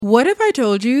What if I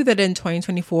told you that in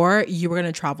 2024, you were going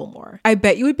to travel more? I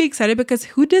bet you would be excited because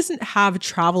who doesn't have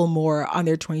travel more on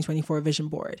their 2024 vision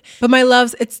board? But my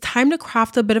loves, it's time to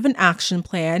craft a bit of an action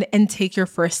plan and take your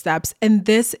first steps. And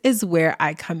this is where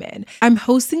I come in. I'm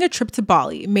hosting a trip to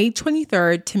Bali, May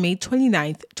 23rd to May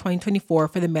 29th, 2024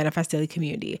 for the Manifest Daily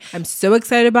community. I'm so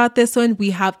excited about this one. We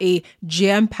have a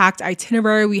jam-packed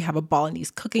itinerary. We have a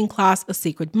Balinese cooking class, a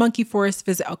sacred monkey forest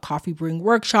visit, a coffee brewing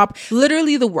workshop,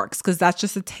 literally the works, because that's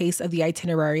just a taste of the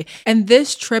itinerary. And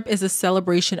this trip is a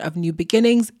celebration of new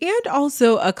beginnings and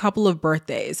also a couple of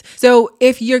birthdays. So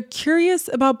if you're curious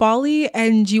about Bali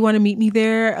and you want to meet me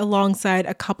there alongside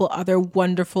a couple other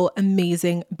wonderful,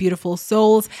 amazing, beautiful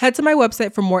souls, head to my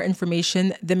website for more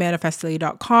information,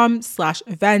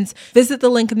 themanifestdaily.com/events. Visit the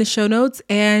link in the show notes.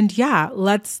 And yeah,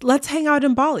 let's hang out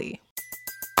in Bali.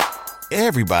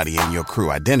 Everybody in your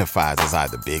crew identifies as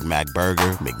either Big Mac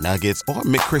Burger, McNuggets, or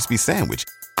McCrispy Sandwich.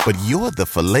 But you're the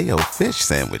Filet-O-Fish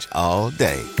Sandwich all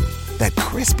day. That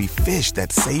crispy fish,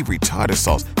 that savory tartar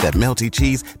sauce, that melty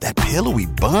cheese, that pillowy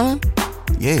bun.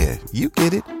 Yeah, you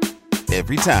get it.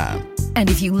 Every time. And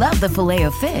if you love the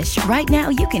Filet-O-Fish, right now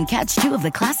you can catch two of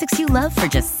the classics you love for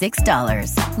just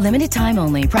 $6. Limited time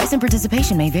only. Price and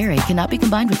participation may vary. Cannot be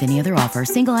combined with any other offer.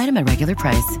 Single item at regular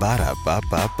price.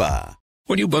 Ba-da-ba-ba-ba.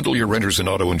 When you bundle your renters and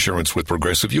auto insurance with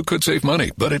Progressive, you could save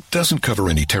money, but it doesn't cover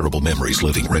any terrible memories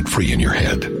living rent-free in your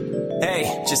head.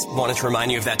 Hey, just wanted to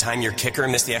remind you of that time your kicker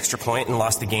missed the extra point and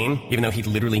lost the game. Even though he'd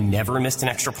literally never missed an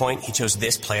extra point, he chose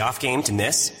this playoff game to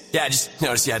miss. Yeah, I just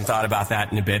noticed you hadn't thought about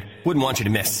that in a bit. Wouldn't want you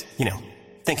to miss,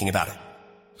 thinking about it.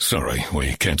 Sorry,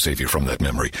 we can't save you from that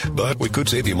memory, but we could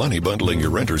save you money bundling your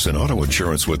renters and auto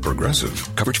insurance with Progressive.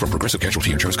 Coverage from Progressive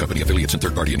Casualty Insurance Company, affiliates, and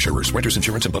third-party insurers. Renters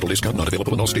insurance and bundle discount not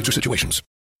available in all states or situations.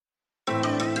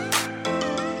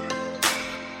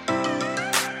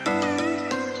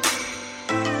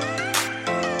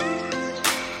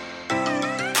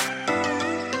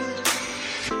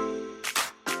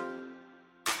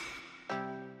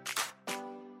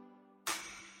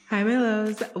 Hi, my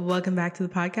loves. Welcome back to the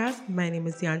podcast. My name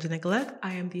is Deandra Nicolette.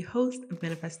 I am the host of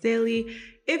Manifest Daily.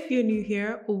 If you're new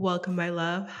here, welcome, my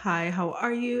love. Hi, how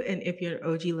are you? And if you're an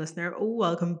OG listener,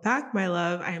 welcome back, my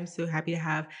love. I am so happy to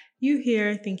have you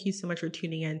here. Thank you so much for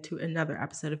tuning in to another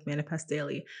episode of Manifest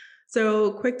Daily.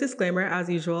 So, quick disclaimer, as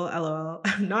usual, LOL.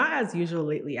 Not as usual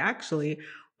lately, actually.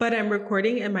 But I'm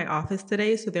recording in my office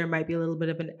today, so there might be a little bit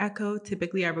of an echo.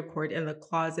 Typically, I record in the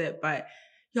closet, but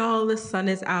y'all, the sun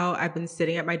is out. I've been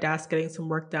sitting at my desk getting some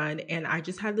work done, and I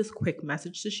just had this quick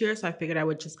message to share, so I figured I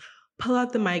would just pull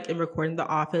out the mic and record in the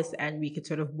office, and we could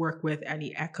sort of work with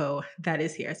any echo that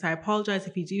is here. So I apologize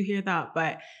if you do hear that,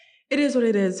 but it is what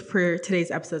it is for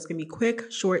today's episode. It's going to be quick,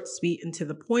 short, sweet, and to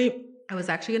the point. I was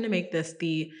actually going to make this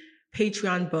the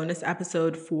Patreon bonus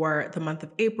episode for the month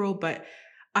of April, but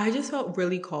I just felt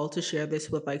really called to share this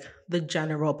with the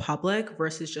general public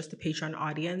versus just the Patreon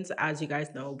audience. As you guys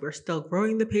know, we're still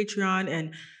growing the Patreon,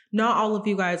 and not all of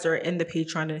you guys are in the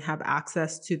Patreon and have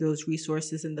access to those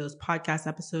resources and those podcast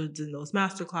episodes and those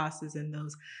masterclasses and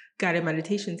those guided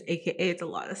meditations, aka it's a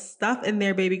lot of stuff in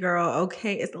there, baby girl.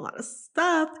 Okay, it's a lot of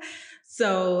stuff.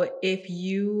 So if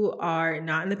you are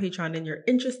not in the Patreon and you're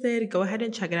interested, go ahead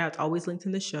and check it out. It's always linked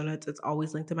in the show notes. It's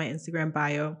always linked in my Instagram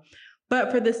bio. But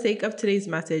for the sake of today's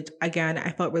message, again,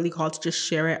 I felt really called to just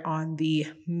share it on the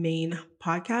main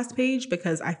podcast page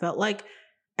because I felt like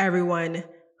everyone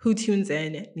who tunes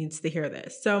in needs to hear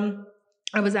this. So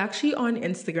I was actually on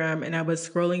Instagram and I was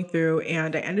scrolling through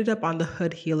and I ended up on the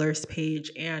Hood Healers page.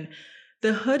 And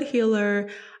the Hood Healer,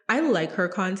 I like her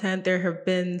content. There have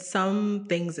been some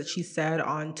things that she said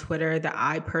on Twitter that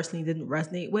I personally didn't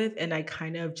resonate with and I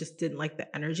kind of just didn't like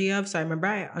the energy of. So I remember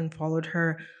I unfollowed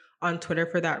her on Twitter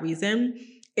for that reason.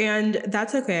 And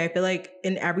that's okay. I feel like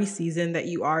in every season that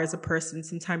you are as a person,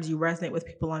 sometimes you resonate with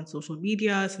people on social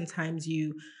media, sometimes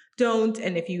you don't.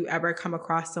 And if you ever come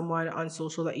across someone on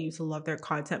social that you used to love their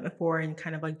content before and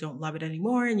kind of don't love it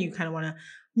anymore and you kind of want to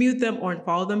mute them or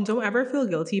unfollow them, don't ever feel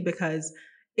guilty because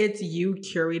it's you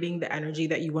curating the energy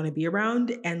that you want to be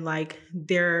around. And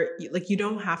you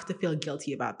don't have to feel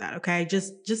guilty about that. Okay.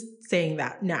 Just saying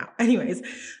that now. Anyways,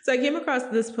 so I came across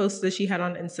this post that she had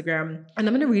on Instagram and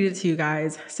I'm going to read it to you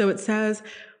guys. So it says,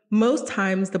 most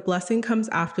times the blessing comes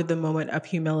after the moment of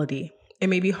humility. It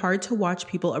may be hard to watch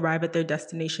people arrive at their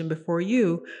destination before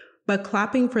you, but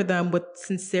clapping for them with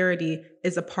sincerity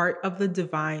is a part of the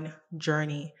divine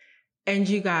journey. And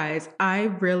you guys, I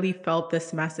really felt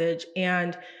this message.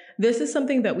 And this is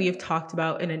something that we have talked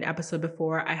about in an episode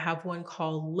before. I have one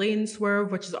called Lane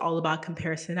Swerve, which is all about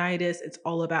comparisonitis. It's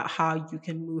all about how you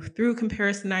can move through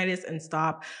comparisonitis and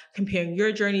stop comparing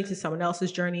your journey to someone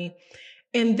else's journey.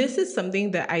 And this is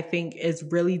something that I think is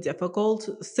really difficult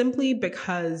simply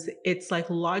because it's like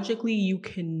logically you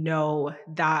can know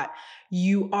that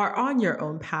you are on your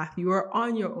own path. You are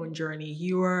on your own journey.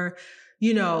 You are,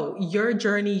 your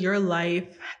journey, your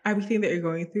life, everything that you're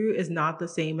going through is not the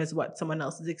same as what someone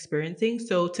else is experiencing.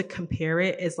 So to compare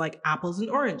it is like apples and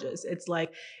oranges. It's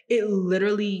like it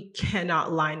literally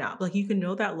cannot line up. Like you can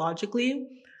know that logically,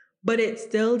 but it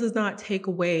still does not take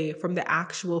away from the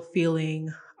actual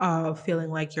feeling of feeling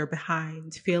like you're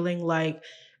behind, feeling like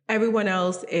everyone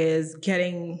else is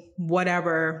getting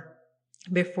whatever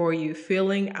before you,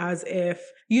 feeling as if,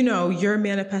 your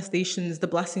manifestations, the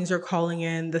blessings you're calling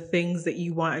in, the things that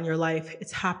you want in your life,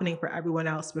 it's happening for everyone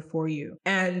else before you.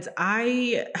 And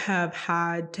I have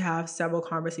had to have several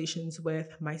conversations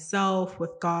with myself,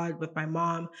 with God, with my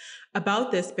mom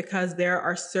about this because there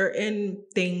are certain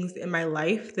things in my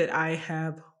life that I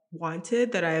have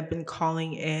wanted, that I have been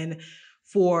calling in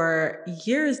for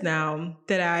years now,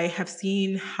 that I have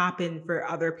seen happen for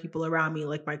other people around me,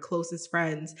 like my closest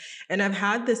friends. And I've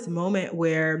had this moment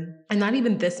where, and not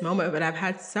even this moment, but I've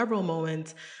had several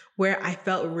moments where I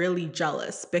felt really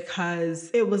jealous because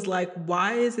it was like,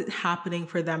 why is it happening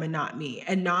for them and not me?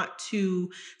 And not to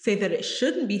say that it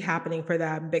shouldn't be happening for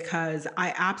them, because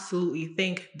I absolutely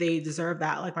think they deserve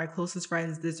that. Like my closest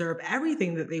friends deserve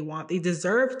everything that they want. They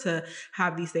deserve to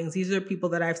have these things. These are people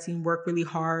that I've seen work really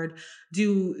hard,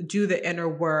 do the inner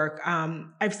work.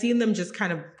 I've seen them just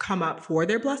kind of come up for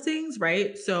their blessings,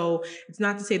 right? So it's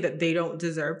not to say that they don't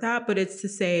deserve that, but it's to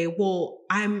say, well,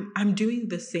 I'm doing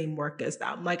the same work as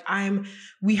them. Like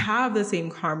we have the same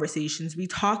conversations. We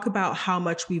talk about how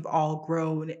much we've all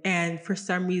grown, and for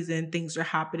some reason things are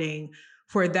happening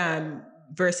for them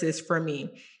versus for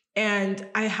me. And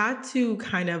I had to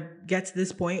kind of get to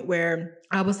this point where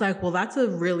I was like, well, that's a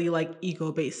really like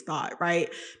ego-based thought, right?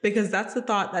 Because that's the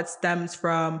thought that stems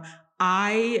from,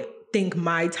 I think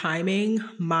my timing,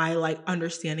 my like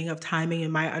understanding of timing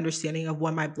and my understanding of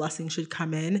when my blessing should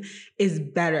come in is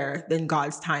better than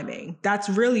God's timing. That's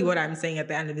really what I'm saying at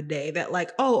the end of the day, that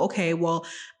like, oh, okay, well,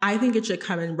 I think it should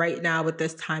come in right now at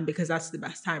this time because that's the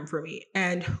best time for me.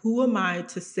 And who am I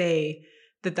to say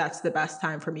that that's the best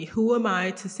time for me? Who am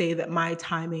I to say that my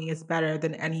timing is better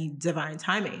than any divine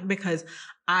timing? Because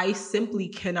I simply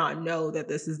cannot know that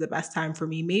this is the best time for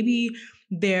me. Maybe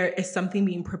there is something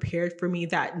being prepared for me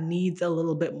that needs a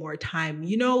little bit more time,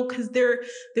 because there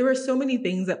are so many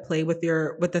things that play with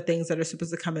the things that are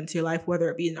supposed to come into your life, whether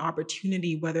it be an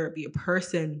opportunity, whether it be a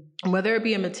person, whether it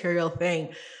be a material thing.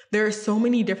 There are so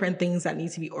many different things that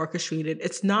need to be orchestrated.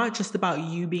 It's not just about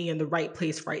you being in the right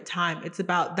place, right time. It's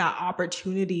about that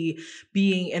opportunity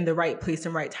being in the right place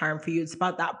and right time for you. It's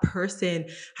about that person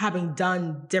having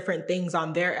done different things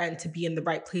on their end to be in the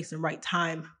right place and right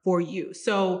time for you.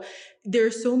 So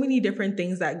there's so many different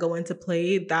things that go into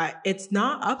play that it's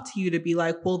not up to you to be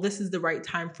like, well, this is the right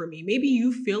time for me. Maybe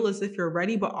you feel as if you're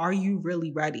ready, but are you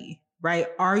really ready? Right?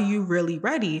 Are you really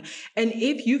ready? And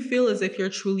if you feel as if you're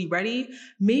truly ready,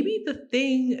 maybe the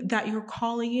thing that you're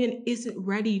calling in isn't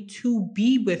ready to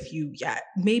be with you yet.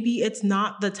 Maybe it's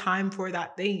not the time for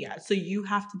that thing yet. So you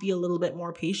have to be a little bit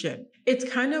more patient. It's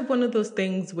kind of one of those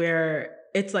things where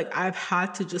it's like I've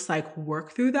had to just like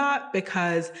work through that,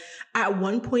 because at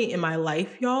one point in my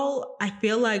life, y'all, I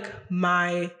feel like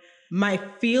my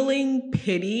feeling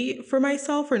pity for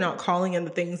myself for not calling in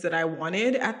the things that I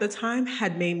wanted at the time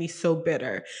had made me so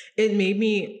bitter. It made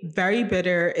me very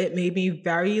bitter. It made me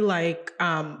very like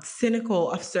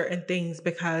cynical of certain things,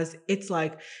 because it's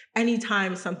like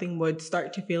anytime something would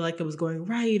start to feel like it was going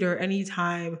right, or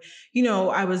anytime,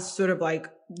 I was sort of like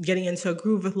getting into a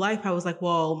groove with life, I was like,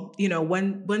 well,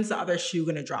 when's the other shoe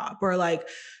going to drop? Or like,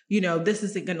 this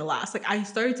isn't going to last. Like I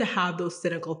started to have those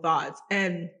cynical thoughts,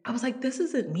 and I was like, this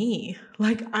isn't me.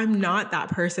 Like, I'm not that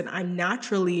person. I'm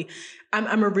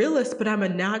a realist, but I'm a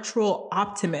natural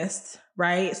optimist,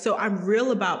 right? So I'm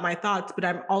real about my thoughts, but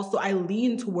I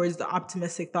lean towards the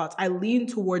optimistic thoughts. I lean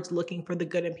towards looking for the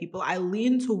good in people. I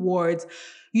lean towards,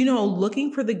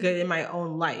 looking for the good in my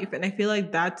own life. And I feel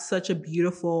like that's such a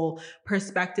beautiful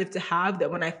perspective to have, that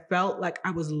when I felt like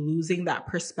I was losing that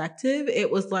perspective,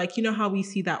 it was like, how we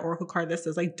see that oracle card that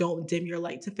says like, don't dim your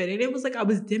light to fit in. It was like I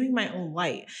was dimming my own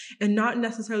light, and not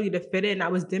necessarily to fit in. I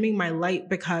was dimming my light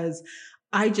because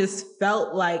I just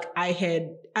felt like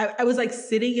I was like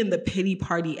sitting in the pity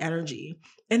party energy.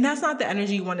 And that's not the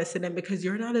energy you want to sit in, because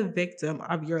you're not a victim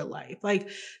of your life. Like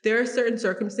there are certain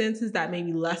circumstances that may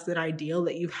be less than ideal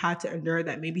that you've had to endure,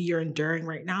 that maybe you're enduring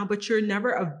right now, but you're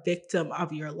never a victim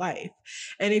of your life.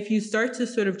 And if you start to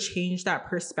sort of change that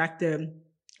perspective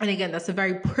And again, that's a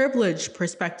very privileged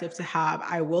perspective to have.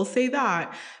 I will say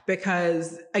that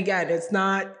because again, it's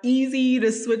not easy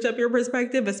to switch up your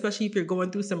perspective, especially if you're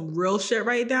going through some real shit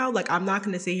right now. Like, I'm not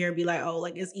going to sit here and be like, oh,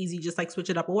 like it's easy, just like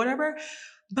switch it up or whatever.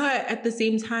 But at the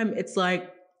same time, it's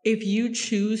like, if you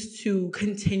choose to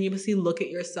continuously look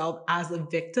at yourself as a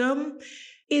victim,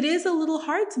 it is a little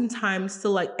hard sometimes to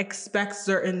like expect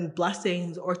certain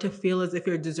blessings or to feel as if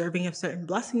you're deserving of certain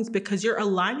blessings because you're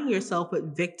aligning yourself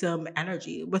with victim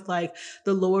energy, with like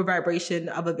the lower vibration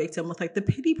of a victim, with like the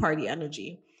pity party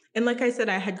energy. And like I said,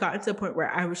 I had gotten to a point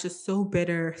where I was just so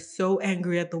bitter, so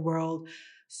angry at the world,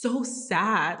 so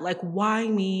sad. Like, why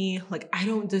me? Like, I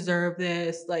don't deserve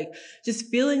this. Like, just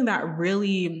feeling that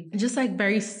really just like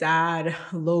very sad,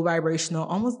 low vibrational,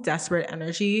 almost desperate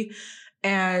energy.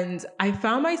 And I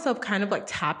found myself kind of like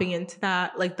tapping into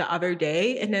that like the other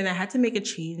day. And then I had to make a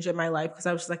change in my life because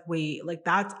I was just like, wait, like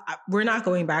we're not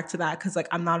going back to that because like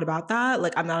I'm not about that.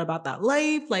 Like, I'm not about that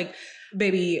life. Like,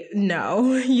 baby,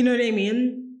 no. You know what I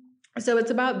mean? So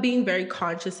it's about being very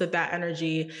conscious of that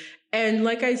energy. And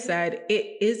like I said,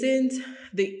 it isn't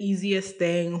the easiest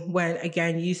thing when,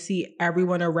 again, you see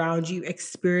everyone around you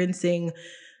experiencing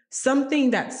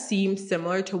something that seems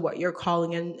similar to what you're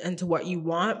calling in and to what you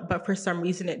want, but for some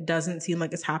reason it doesn't seem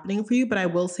like it's happening for you. But I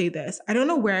will say this, I don't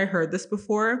know where I heard this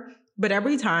before, but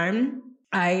every time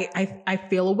I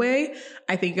feel a way,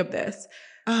 I think of this.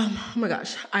 Oh my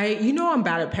gosh. I'm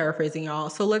bad at paraphrasing, y'all.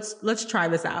 So let's try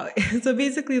this out. So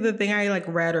basically the thing I like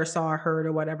read or saw or heard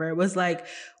or whatever, it was like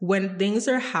when things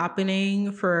are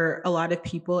happening for a lot of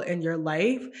people in your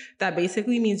life, that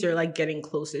basically means you're like getting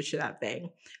closer to that thing.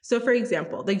 So for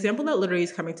example, the example that literally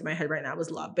is coming to my head right now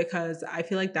was love, because I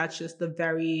feel like that's just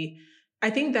I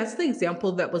think that's the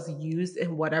example that was used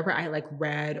in whatever I like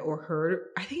read or heard.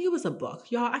 I think it was a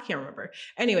book, y'all. I can't remember.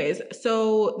 Anyways,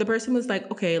 so the person was like,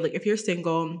 okay, like if you're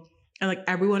single and like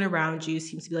everyone around you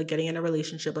seems to be like getting in a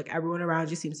relationship, like everyone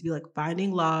around you seems to be like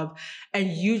finding love,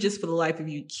 and you just for the life of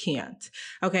you can't.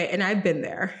 Okay. And I've been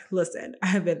there. Listen, I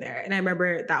have been there. And I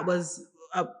remember that was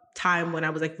a time when I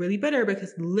was like really bitter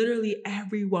because literally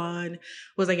everyone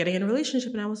was like getting in a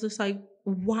relationship. And I was just like,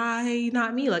 why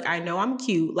not me? Like, I know I'm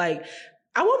cute. Like,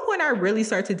 at one point I really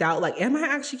started to doubt, like, am I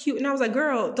actually cute? And I was like,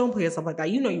 girl, don't play yourself like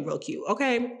that. You know you're real cute.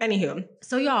 Okay. Anywho.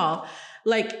 So y'all,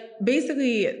 like,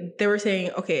 basically they were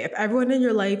saying, okay, if everyone in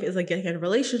your life is like getting in a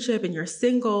relationship and you're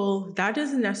single, that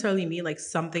doesn't necessarily mean like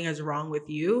something is wrong with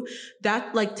you.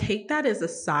 That like, take that as a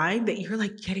sign that you're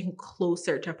like getting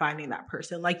closer to finding that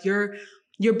person. Like you're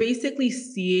basically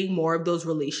seeing more of those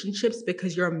relationships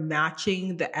because you're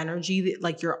matching the energy,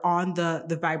 like you're on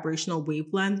the vibrational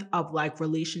wavelength of like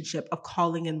relationship, of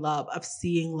calling in love, of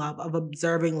seeing love, of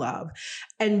observing love.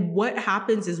 And what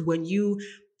happens is when you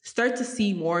start to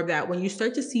see more of that, when you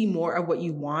start to see more of what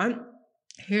you want,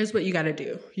 here's what you got to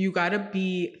do. You got to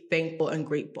be thankful and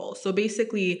grateful. So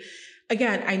basically,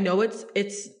 again, I know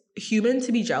it's human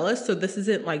to be jealous. So this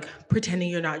isn't like pretending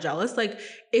you're not jealous. Like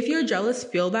if you're jealous,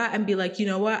 feel that and be like, you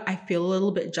know what? I feel a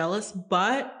little bit jealous,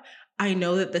 but I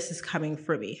know that this is coming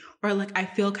for me. Or like, I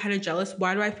feel kind of jealous.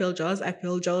 Why do I feel jealous? I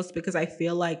feel jealous because I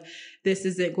feel like this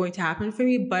isn't going to happen for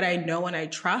me, but I know and I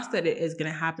trust that it is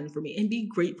going to happen for me. And be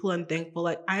grateful and thankful.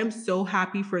 Like, I am so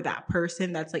happy for that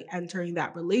person that's like entering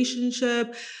that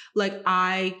relationship. Like,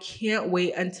 I can't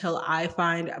wait until I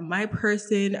find my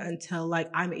person, until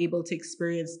like I'm able to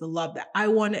experience the love that I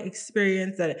want to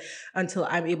experience, that until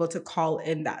I'm able to call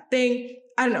in that thing.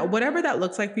 I don't know, whatever that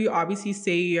looks like for you. Obviously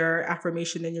say your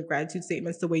affirmation and your gratitude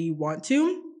statements the way you want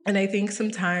to. And I think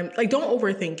sometimes, like, don't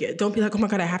overthink it. Don't be like, oh my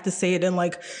God, I have to say it in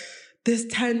like this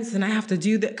tense and I have to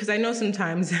do that. Cause I know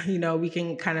sometimes, we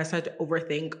can kind of start to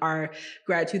overthink our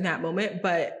gratitude in that moment.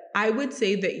 But I would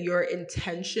say that your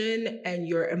intention and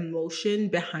your emotion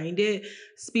behind it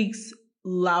speaks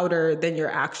louder than your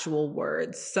actual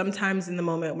words. Sometimes in the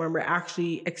moment when we're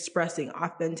actually expressing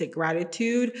authentic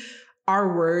gratitude,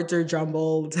 our words are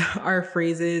jumbled, our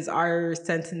phrases, our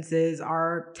sentences,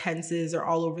 our tenses are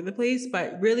all over the place,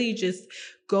 but really just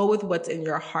go with what's in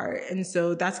your heart. And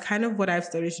so that's kind of what I've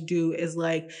started to do is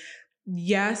like,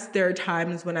 yes, there are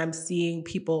times when I'm seeing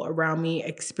people around me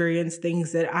experience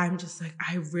things that I'm just like,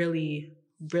 I really,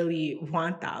 really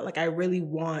want that. Like, I really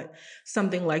want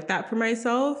something like that for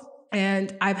myself.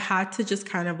 And I've had to just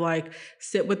kind of like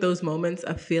sit with those moments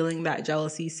of feeling that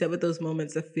jealousy, sit with those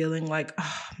moments of feeling like,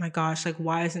 oh my gosh, like,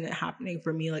 why isn't it happening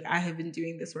for me? Like, I have been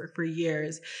doing this work for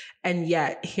years and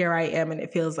yet here I am and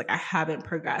it feels like I haven't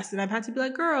progressed. And I've had to be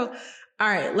like, girl, all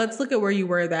right, let's look at where you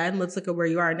were then. Let's look at where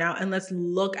you are now, and let's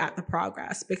look at the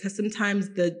progress, because sometimes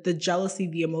the jealousy,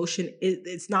 the emotion,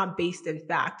 it's not based in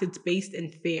fact, it's based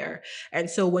in fear. And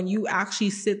so when you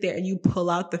actually sit there and you pull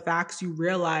out the facts, you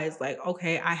realize like,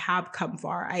 okay, I have come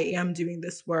far. I am doing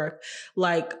this work.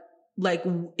 Like,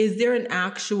 is there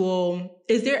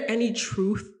any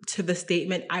truth to the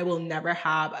statement, I will never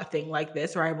have a thing like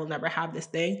this, or I will never have this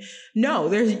thing?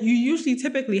 No, you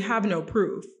typically have no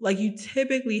proof. Like, you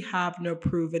typically have no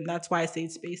proof. And that's why I say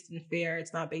it's based in fear.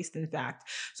 It's not based in fact.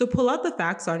 So pull out the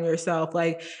facts on yourself.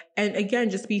 Like, and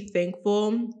again, just be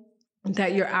thankful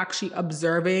that you're actually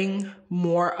observing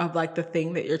more of like the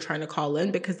thing that you're trying to call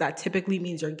in, because that typically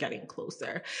means you're getting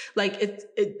closer. Like,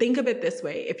 think of it this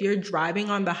way. If you're driving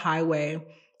on the highway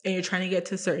and you're trying to get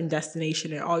to a certain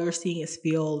destination and all you're seeing is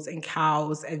fields and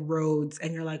cows and roads,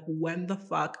 and you're like, when the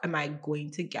fuck am I going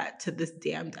to get to this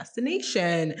damn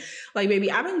destination? Like,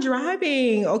 maybe I've been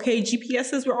driving. Okay, GPS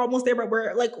says we're almost there, but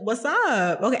we're like, what's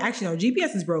up? Okay, actually, no,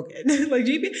 GPS is broken. Like,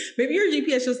 maybe your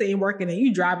GPS just ain't working and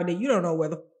you driving it. You don't know where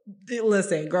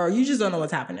listen, girl, you just don't know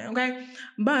what's happening, okay?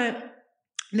 But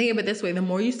think of it this way. The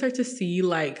more you start to see,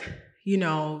 like, you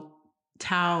know,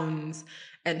 towns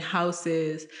and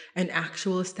houses and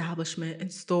actual establishment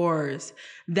and stores,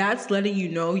 that's letting you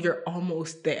know you're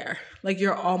almost there. Like,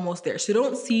 you're almost there. So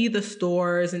don't see the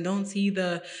stores and don't see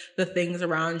the things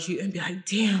around you and be like,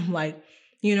 damn, like,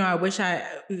 you know, I wish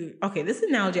okay, this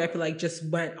analogy I feel like just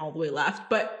went all the way left,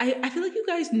 but I feel like you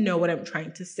guys know what I'm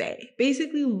trying to say.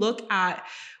 Basically, look at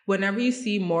whenever you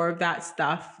see more of that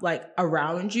stuff like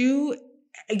around you.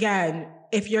 Again,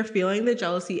 if you're feeling the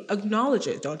jealousy, acknowledge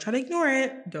it. Don't try to ignore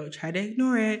it. Don't try to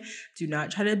ignore it. Do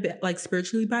not try to like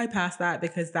spiritually bypass that,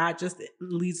 because that just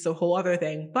leads to a whole other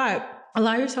thing. But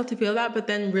allow yourself to feel that, but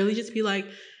then really just be like,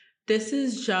 this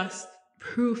is just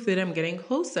proof that I'm getting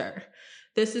closer.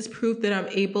 This is proof that I'm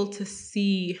able to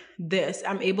see this.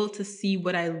 I'm able to see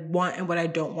what I want and what I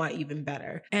don't want even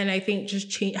better. And I think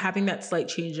just having that slight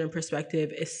change in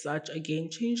perspective is such a game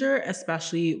changer,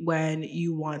 especially when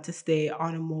you want to stay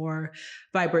on a more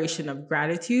vibration of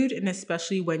gratitude, and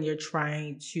especially when you're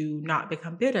trying to not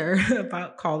become bitter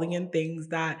about calling in things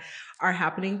that are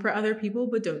happening for other people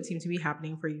but don't seem to be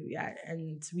happening for you yet.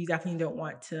 And we definitely don't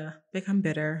want to become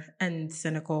bitter and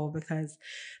cynical, because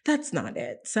that's not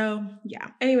it. So yeah.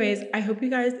 Anyways, I hope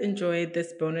you guys enjoyed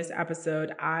this bonus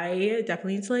episode. I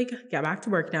definitely need to like get back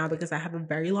to work now, because I have a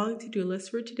very long to-do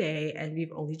list for today and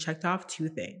we've only checked off 2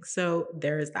 things. So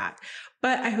there is that.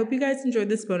 But I hope you guys enjoyed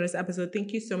this bonus episode.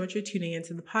 Thank you so much for tuning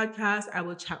into the podcast. I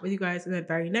will chat with you guys in the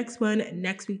very next one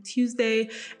next week, Tuesday.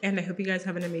 And I hope you guys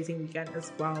have an amazing weekend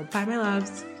as well. Bye, my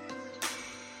loves.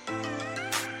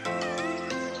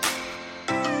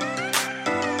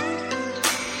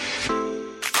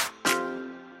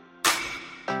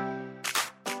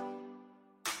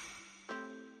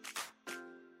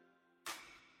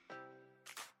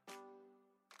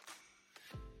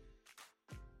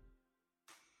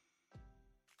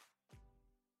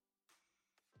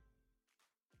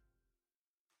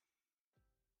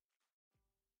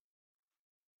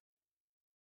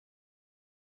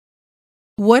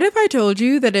 What if I told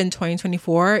you that in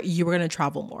 2024, you were going to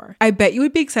travel more? I bet you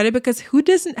would be excited, because who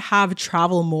doesn't have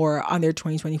travel more on their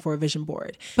 2024 vision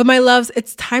board? But my loves,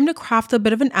 it's time to craft a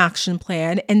bit of an action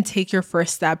plan and take your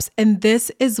first steps. And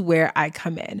this is where I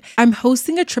come in. I'm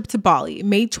hosting a trip to Bali,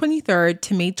 May 23rd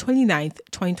to May 29th,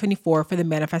 2024 for the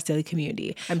Manifest Daily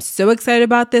community. I'm so excited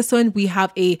about this one. We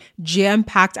have a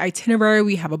jam-packed itinerary.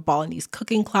 We have a Balinese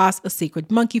cooking class, a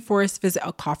sacred monkey forest visit,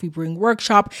 a coffee brewing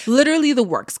workshop, literally the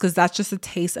works, because that's just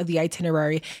a taste of the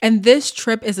itinerary. And this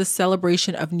trip is a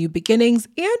celebration of new beginnings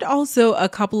and also a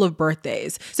couple of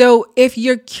birthdays. So if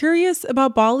you're curious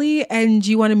about Bali and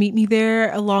you want to meet me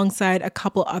there alongside a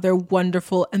couple other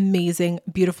wonderful, amazing,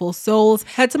 beautiful souls,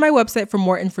 head to my website for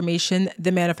more information,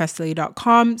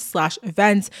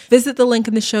 themanifestdaily.com/events. Visit the link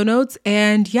in the show notes.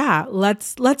 And yeah,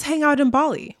 let's hang out in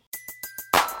Bali.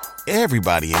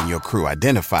 Everybody in your crew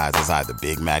identifies as either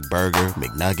Big Mac Burger,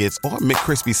 McNuggets, or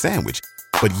McCrispy Sandwich.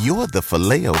 But you're the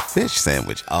Filet-O-Fish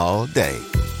Sandwich all day.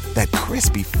 That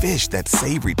crispy fish, that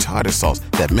savory tartar sauce,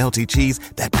 that melty cheese,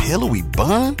 that pillowy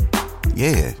bun.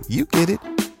 Yeah, you get it.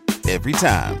 Every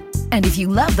time. And if you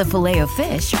love the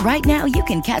Filet-O-Fish, right now you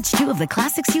can catch 2 of the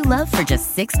classics you love for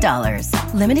just $6.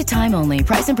 Limited time only.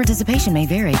 Price and participation may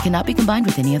vary. Cannot be combined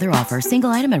with any other offer. Single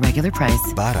item at regular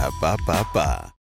price. Ba-da-ba-ba-ba.